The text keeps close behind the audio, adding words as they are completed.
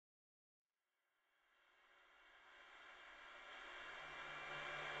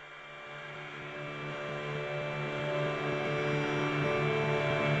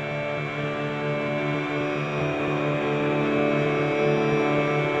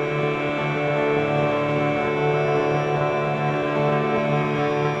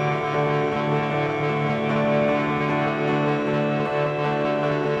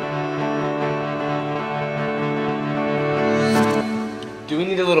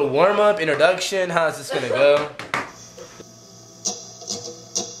little warm-up, introduction. How's this gonna go?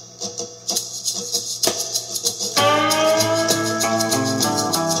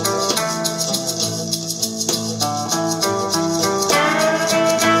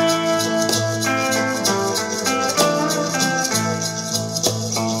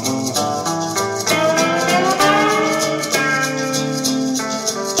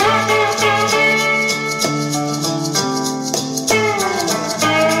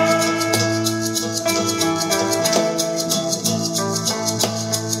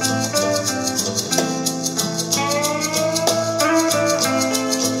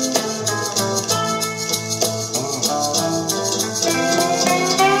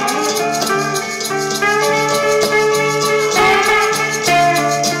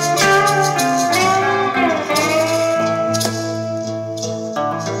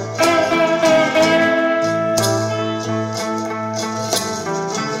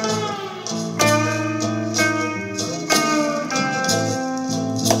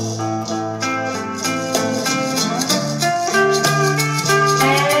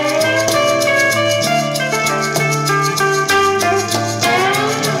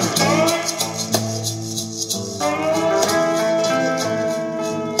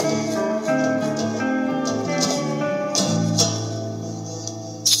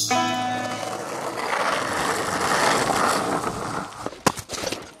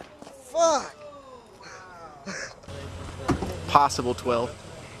 Possible 12.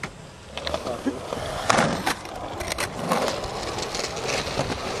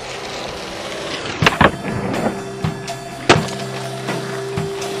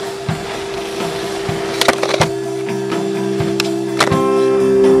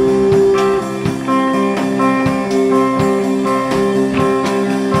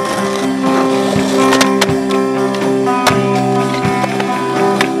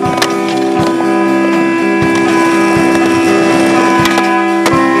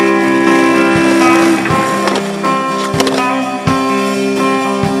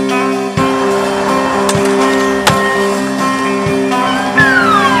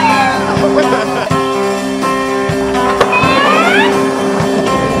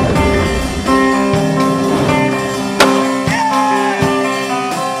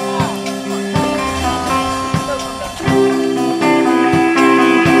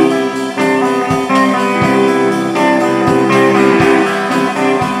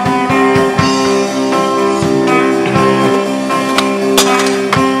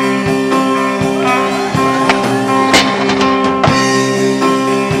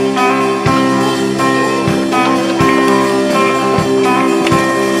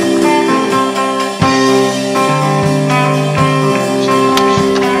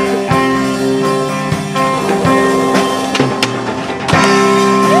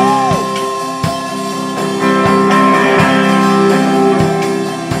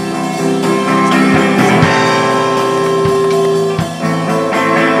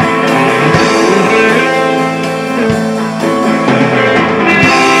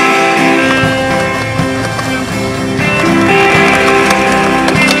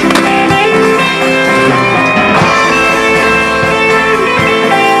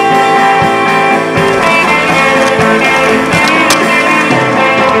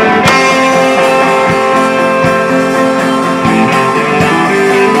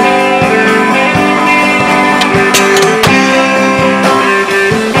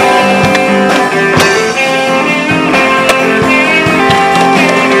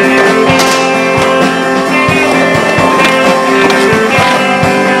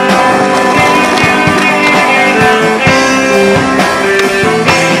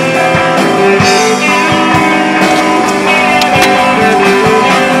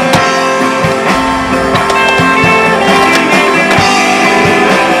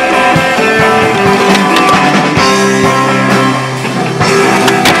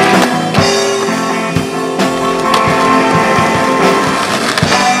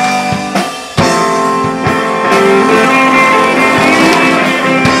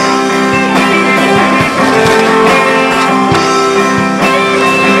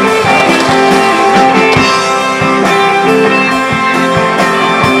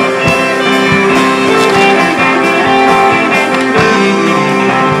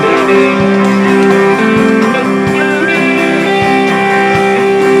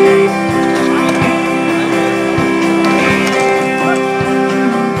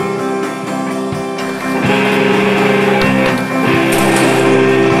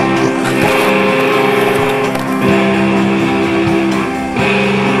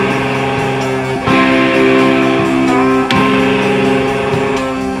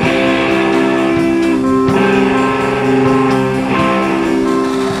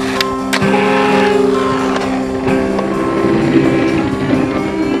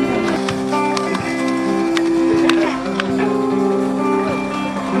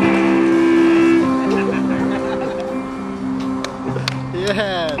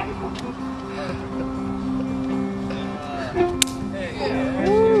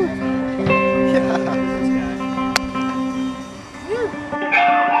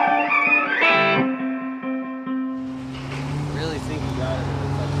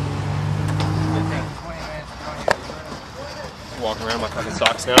 around my fucking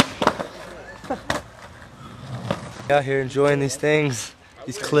socks now. Out here enjoying these things,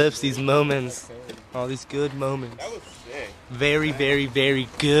 these clips, these moments, all these good moments. That was sick. Very, very, very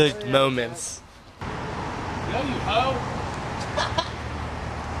good moments. Yo, you hoe!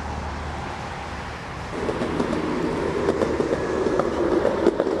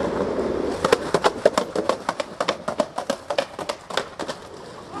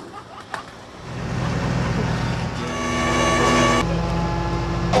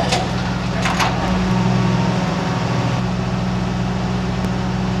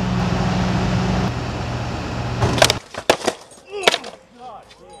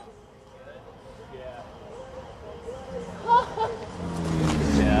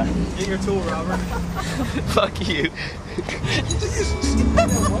 Get your tool, Robert. Fuck you.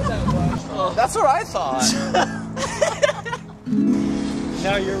 That's what I thought.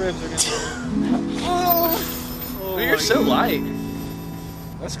 Now your ribs are gonna Oh, you're so light.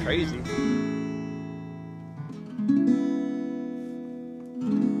 That's crazy.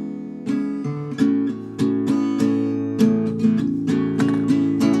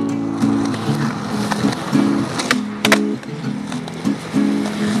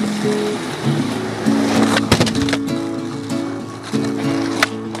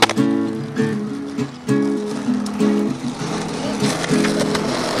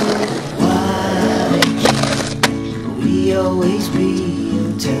 Always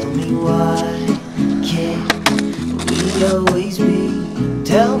be, tell me why can't we always be,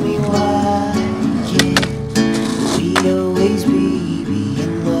 tell me why can't we always be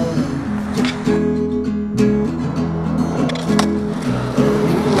in love. Oh,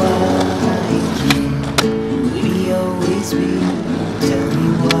 why can't we always be, tell me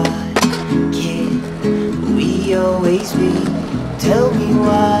why can't we always be, tell me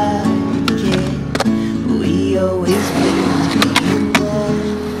why can't we always be.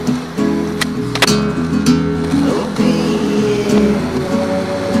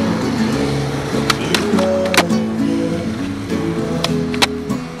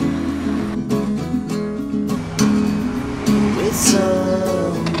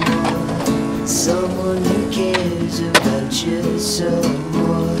 Someone who cares about you,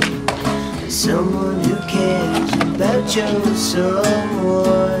 someone who cares about you,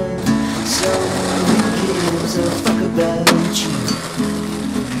 someone who gives a fuck about you.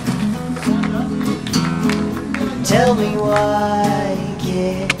 Tell me why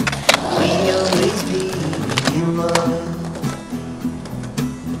can't we always be in love?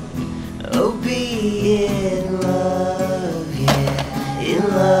 Oh, be in love, yeah, in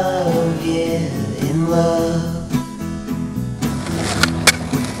love, yeah, in love.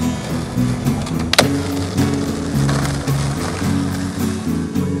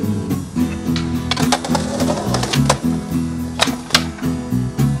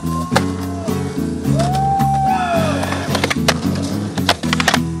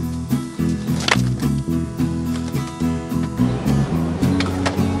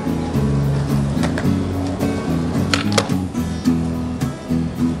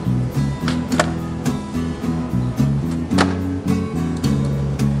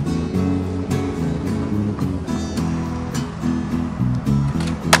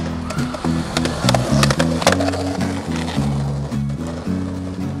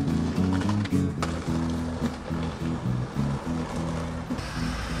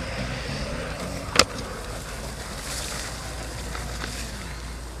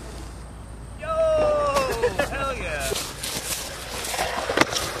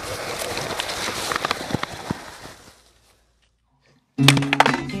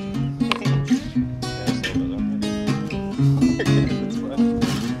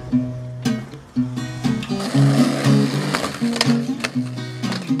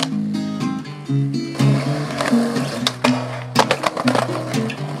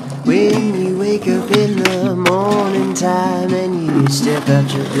 When you wake up in the morning time and you step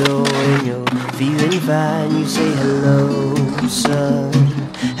out your door and you're feeling fine, you say hello, son,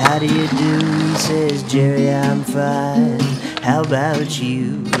 how do you do? He says, Jerry, I'm fine. How about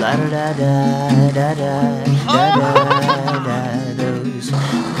you? La da da da da da da da da. Those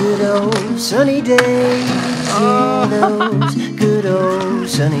good old sunny days, yeah, those good old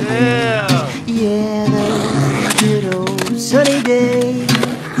sunny days, yeah, those good old sunny days.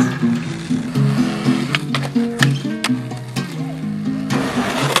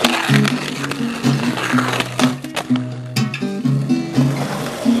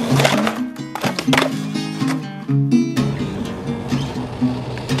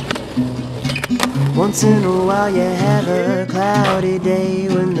 Once in a while you have a cloudy day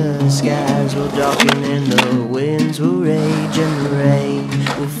when the skies will darken and the winds will rage and the rain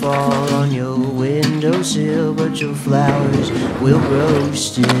will fall on your windowsill, but your flowers will grow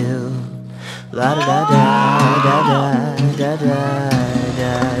still. La da da da da da da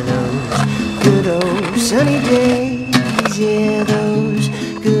da. Those good old sunny days, yeah, those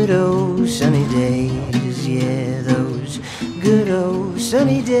good old sunny days, yeah, those good old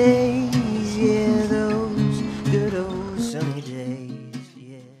sunny days, yeah, those good old sunny days,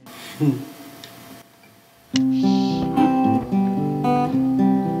 yeah.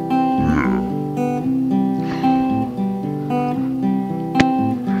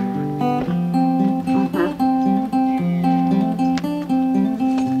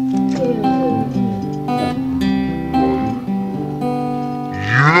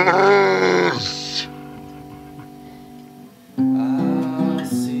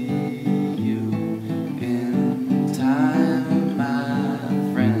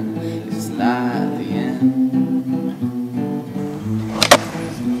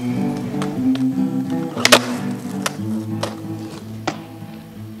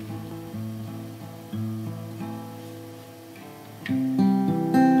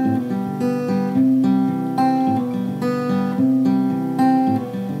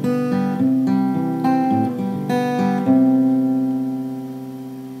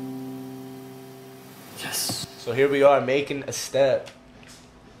 So here we are making a step,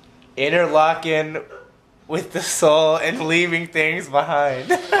 interlocking with the soul and leaving things behind.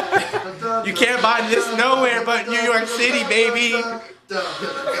 You can't find this nowhere but New York City, baby.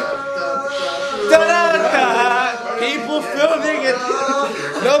 Da-da-da. People filming it.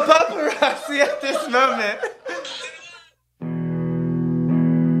 No paparazzi at this moment.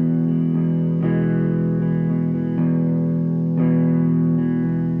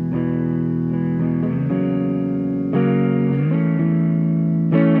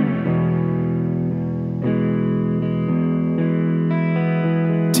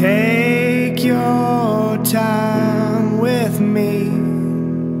 Take your time with me.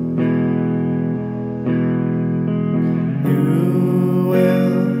 You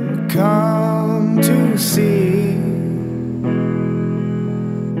will come to see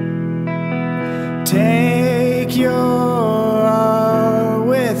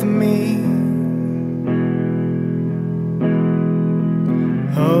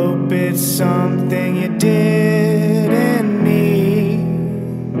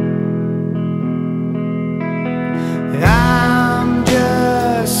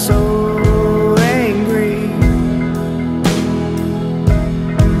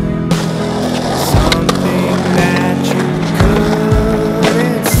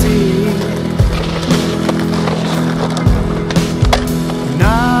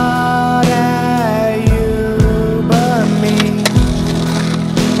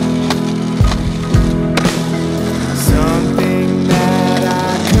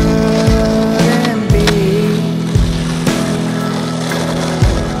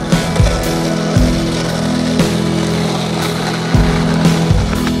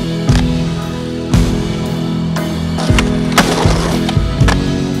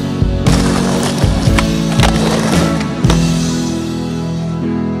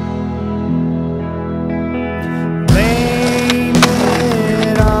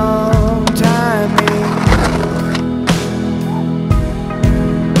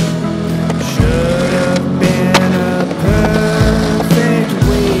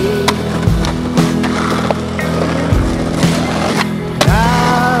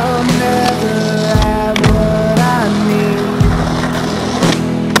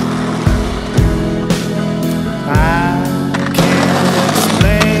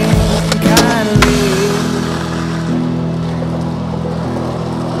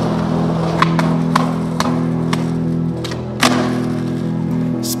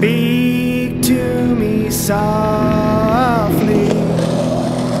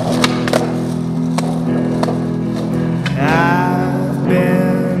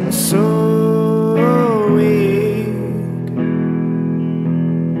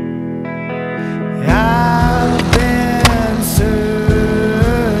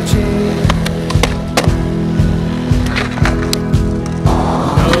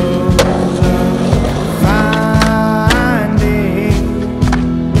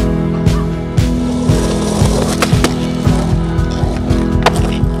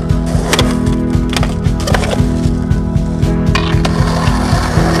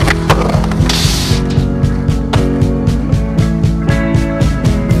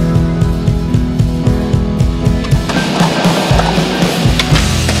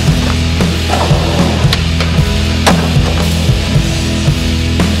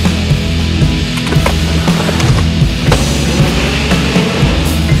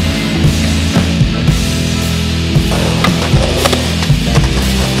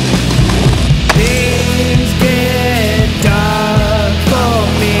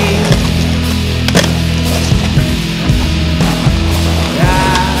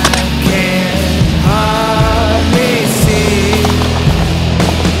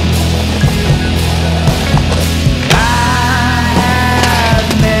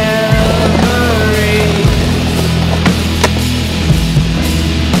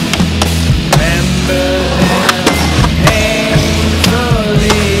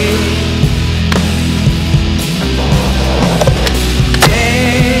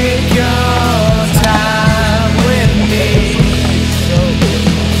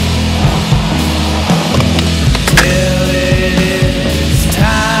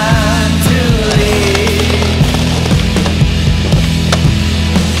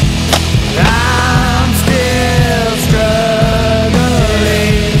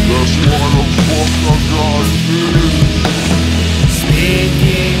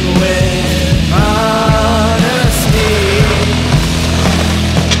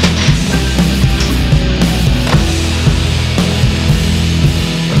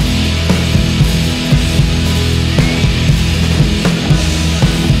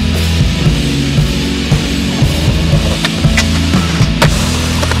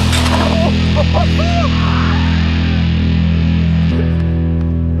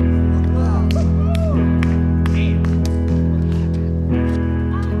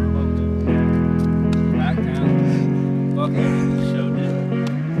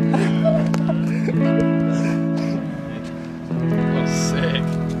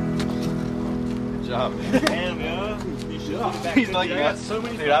like I got so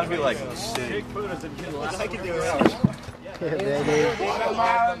many. dude, I'd be like sick. Big photos of you last I can do it.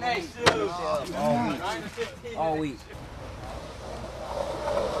 All week.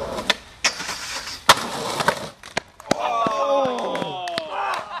 Oh!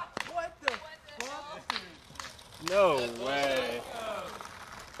 What the fuck? No way.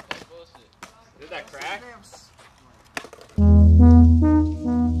 Did that crack?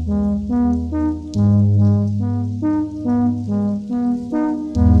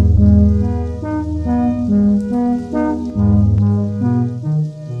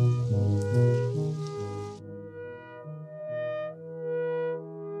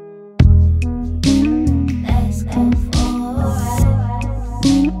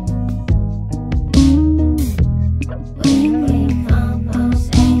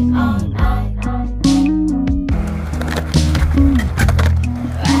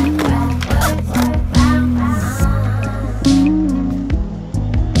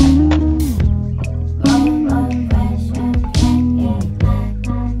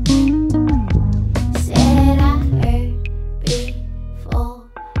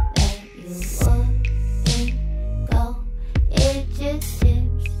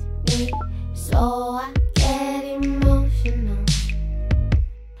 So